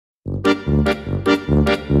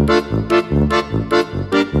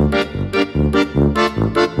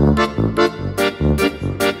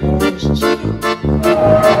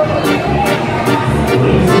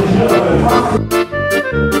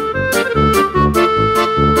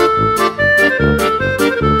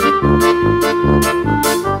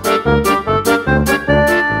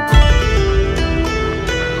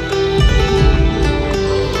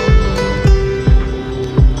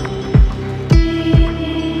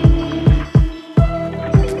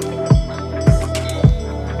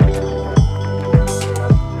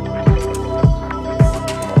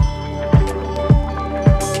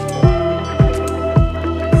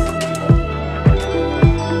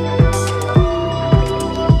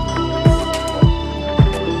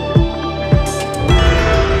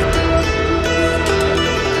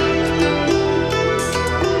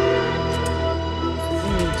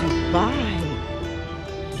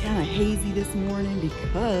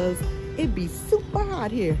because it be super hot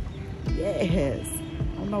here. Yes.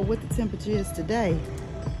 I don't know what the temperature is today,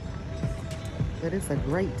 but it's a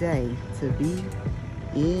great day to be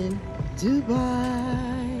in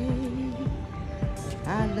Dubai.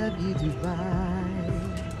 I love you, Dubai.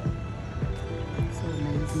 So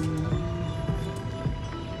amazing.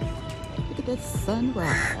 Look at that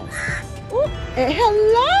sunrise. Ooh, and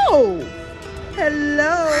hello.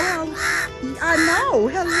 Hello. I know.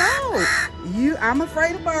 Hello. I'm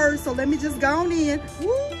afraid of birds, so let me just go on in.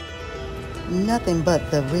 Woo. Nothing but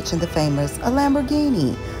the rich and the famous. A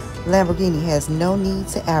Lamborghini. Lamborghini has no need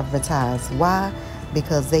to advertise. Why?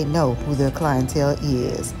 Because they know who their clientele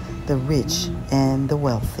is. The rich and the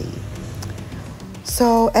wealthy.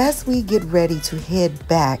 So as we get ready to head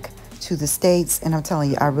back to the States, and I'm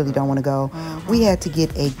telling you, I really don't want to go, we had to get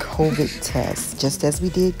a COVID test, just as we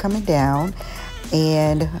did coming down.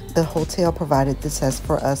 And the hotel provided the test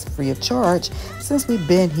for us free of charge since we've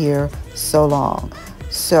been here so long.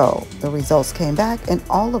 So the results came back and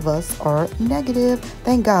all of us are negative.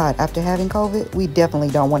 Thank God. After having COVID, we definitely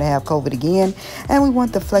don't want to have COVID again. And we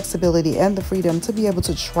want the flexibility and the freedom to be able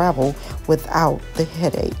to travel without the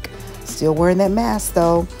headache. Still wearing that mask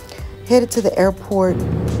though. Headed to the airport.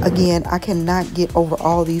 Again, I cannot get over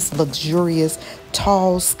all these luxurious,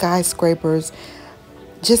 tall skyscrapers.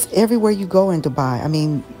 Just everywhere you go in Dubai. I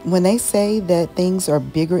mean, when they say that things are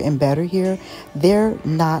bigger and better here, they're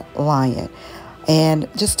not lying. And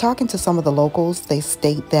just talking to some of the locals, they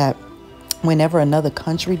state that whenever another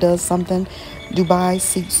country does something, Dubai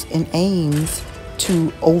seeks and aims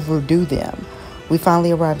to overdo them. We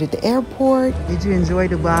finally arrived at the airport. Did you enjoy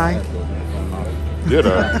Dubai? Did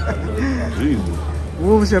I? Jesus.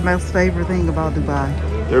 What was your most favorite thing about Dubai?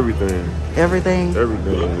 Everything. Everything?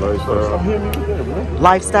 Everything. Lifestyle.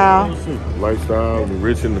 Lifestyle? Lifestyle. The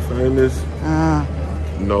rich and the famous.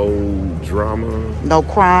 No drama. No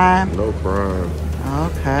crime? No crime.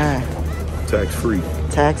 Okay. Tax free.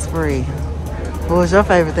 Tax free. What was your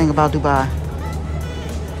favorite thing about Dubai?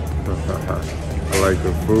 I like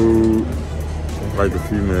the food. I like the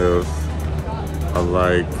females. I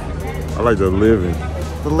like the living.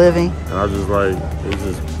 The living? And I just like, it's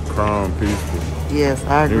just calm, peaceful. Yes,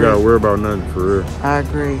 I agree. You gotta worry about nothing for real. I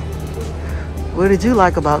agree. What did you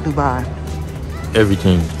like about Dubai?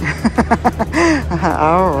 Everything.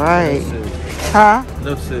 All right. Huh?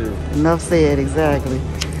 Enough said. Enough said, exactly.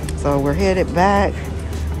 So we're headed back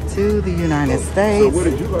to the United States. So what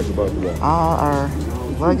did you like about Dubai? All our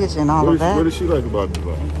luggage and all of that. What did she like about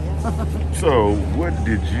Dubai? So what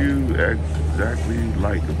did you exactly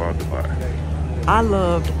like about Dubai? I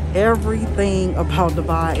loved everything about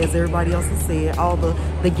Dubai, as everybody else has said. All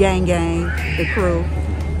the gang, the crew.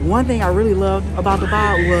 One thing I really loved about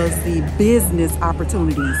Dubai was the business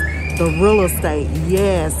opportunities, the real estate.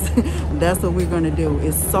 Yes, that's what we're going to do.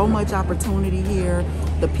 It's so much opportunity here.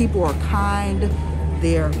 The people are kind,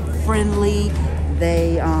 they're friendly,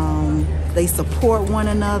 they support one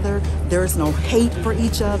another. There's no hate for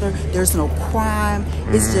each other. There's no crime.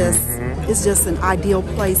 It's just an ideal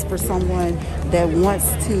place for someone that wants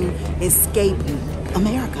to escape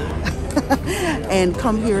America and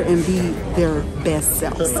come here and be their best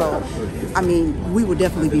self. So, I mean, we will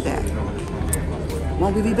definitely be back.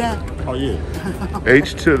 Won't we be back? Oh, yeah.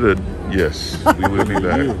 H to the, yes, we will be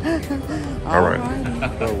back. All right.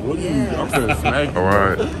 What do you, I'm finna smack you. All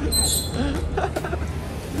right.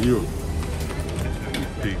 You.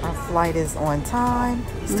 Our flight is on time.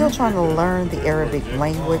 Still trying to learn the Arabic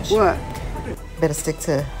language. What? Better stick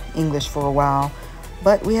to English for a while.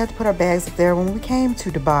 But we had to put our bags up there. When we came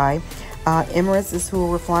to Dubai, Emirates is who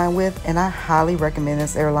we're flying with, and I highly recommend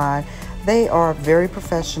this airline. They are very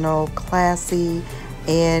professional, classy,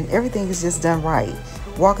 and everything is just done right.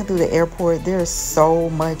 Walking through the airport, there is so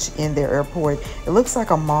much in their airport. It looks like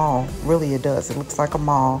a mall. Really, it does. It looks like a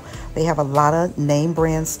mall. They have a lot of name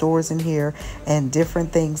brand stores in here and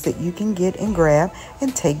different things that you can get and grab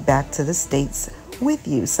and take back to the States with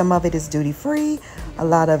you. Some of it is duty free. A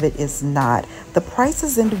lot of it is not. The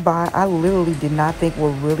prices in Dubai, I literally did not think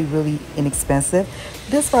were really inexpensive.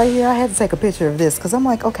 This right here, I had to take a picture of this because I'm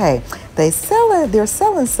like, okay, they're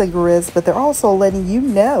selling cigarettes, but they're also letting you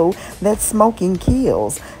know that smoking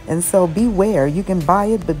kills. And so beware. You can buy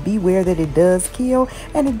it, but beware that it does kill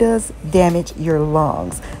and it does damage your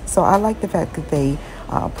lungs. So I like the fact that they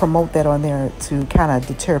promote that on there to kind of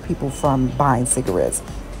deter people from buying cigarettes.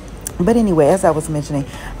 But anyway, as I was mentioning,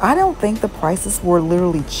 I don't think the prices were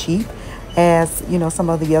literally cheap as, you know, some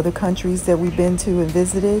of the other countries that we've been to and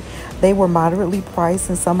visited. They were moderately priced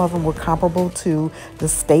and some of them were comparable to the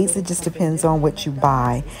States. It just depends on what you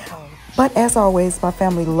buy. But as always, my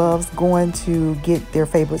family loves going to get their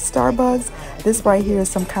favorite Starbucks. This right here is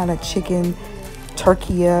some kind of chicken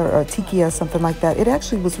turkey or tiki or something like that. It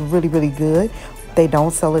actually was really, really good. They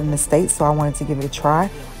don't sell it in the States, so I wanted to give it a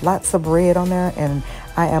try. Lots of bread on there, and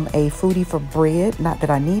I am a foodie for bread. Not that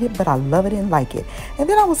I need it, but I love it and like it. And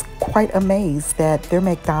then I was quite amazed that their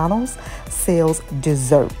McDonald's sells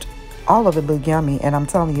dessert. All of it looked yummy, and I'm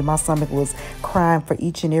telling you, my stomach was crying for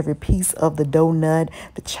each and every piece of the donut,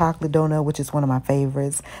 the chocolate donut, which is one of my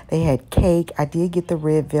favorites. They had cake. I did get the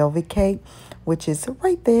red velvet cake, which is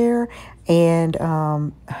right there. And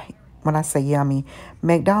when I say yummy,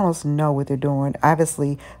 McDonald's know what they're doing.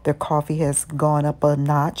 Obviously, their coffee has gone up a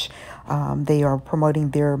notch. They are promoting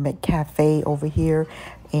their McCafe over here,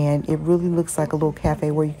 and it really looks like a little cafe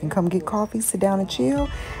where you can come get coffee, sit down and chill,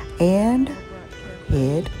 and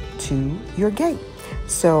head to your gate.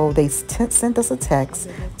 So they sent us a text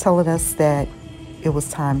telling us that it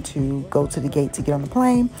was time to go to the gate to get on the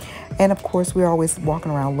plane. And of course, we're always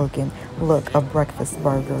walking around looking. Look, a breakfast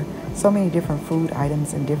burger. So many different food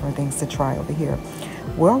items and different things to try over here.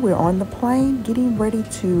 Well, we're on the plane getting ready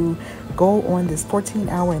to go on this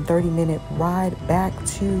 14-hour and 30-minute ride back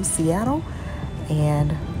to Seattle.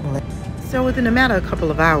 And so within a matter of a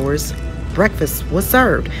couple of hours, breakfast was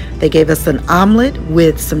served. They gave us an omelet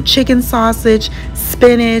with some chicken sausage,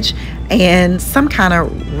 spinach, and some kind of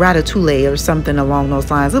ratatouille or something along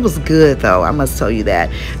those lines. It was good though, I must tell you that.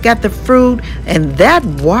 Got the fruit, and that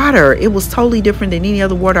water, it was totally different than any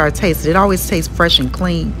other water I tasted. It always tastes fresh and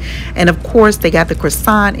clean. And of course, they got the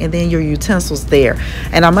croissant and then your utensils there.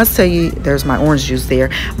 And I must tell you, there's my orange juice there.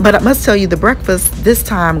 But I must tell you, the breakfast this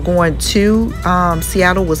time going to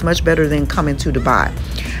Seattle was much better than coming to Dubai.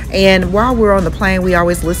 And while we're on the plane, we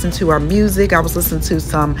always listen to our music. I was listening to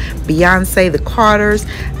some Beyonce, the Carters.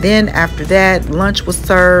 Then after that, lunch was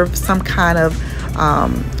served, some kind of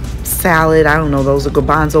salad. I don't know, those are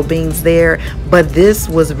garbanzo beans there. But this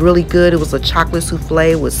was really good. It was a chocolate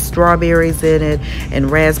souffle with strawberries in it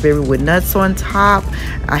and raspberry with nuts on top.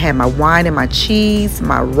 I had my wine and my cheese,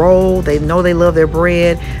 my roll. They know they love their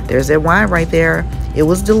bread. There's their wine right there. It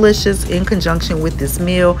was delicious in conjunction with this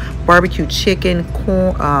meal: barbecue chicken,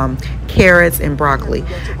 corn, carrots, and broccoli.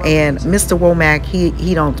 And Mr. Womack,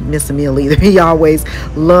 he don't miss a meal either. He always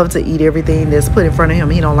loves to eat everything that's put in front of him.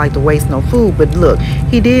 He don't like to waste no food. But look,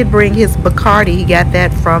 he did bring his Bacardi. He got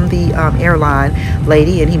that from the airline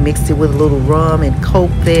lady, and he mixed it with a little rum and Coke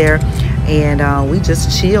there. And we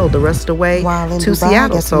just chilled the rest of the way While in to Dubai,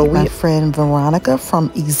 Seattle. I So my friend Veronica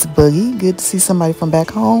from East Boogie. Good to see somebody from back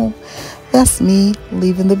home. That's me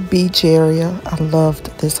leaving the beach area. I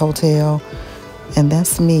loved this hotel. And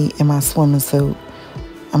that's me in my swimming suit.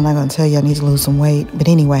 I'm not going to tell you I need to lose some weight. But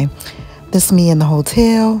anyway, this is me in the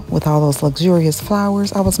hotel with all those luxurious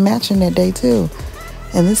flowers. I was matching that day too.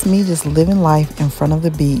 And this is me just living life in front of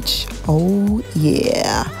the beach. Oh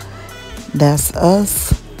yeah. That's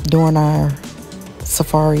us doing our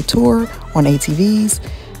safari tour on ATVs.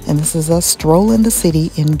 And this is us strolling the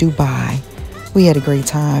city in Dubai. We had a great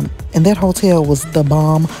time. And that hotel was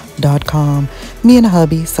thebomb.com. Me and a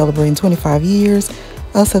hubby celebrating 25 years.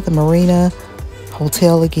 Us at the Marina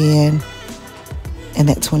Hotel again. And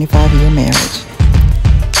that 25-year marriage.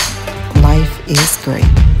 Life is great.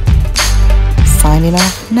 Signing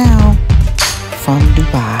off now from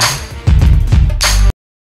Dubai.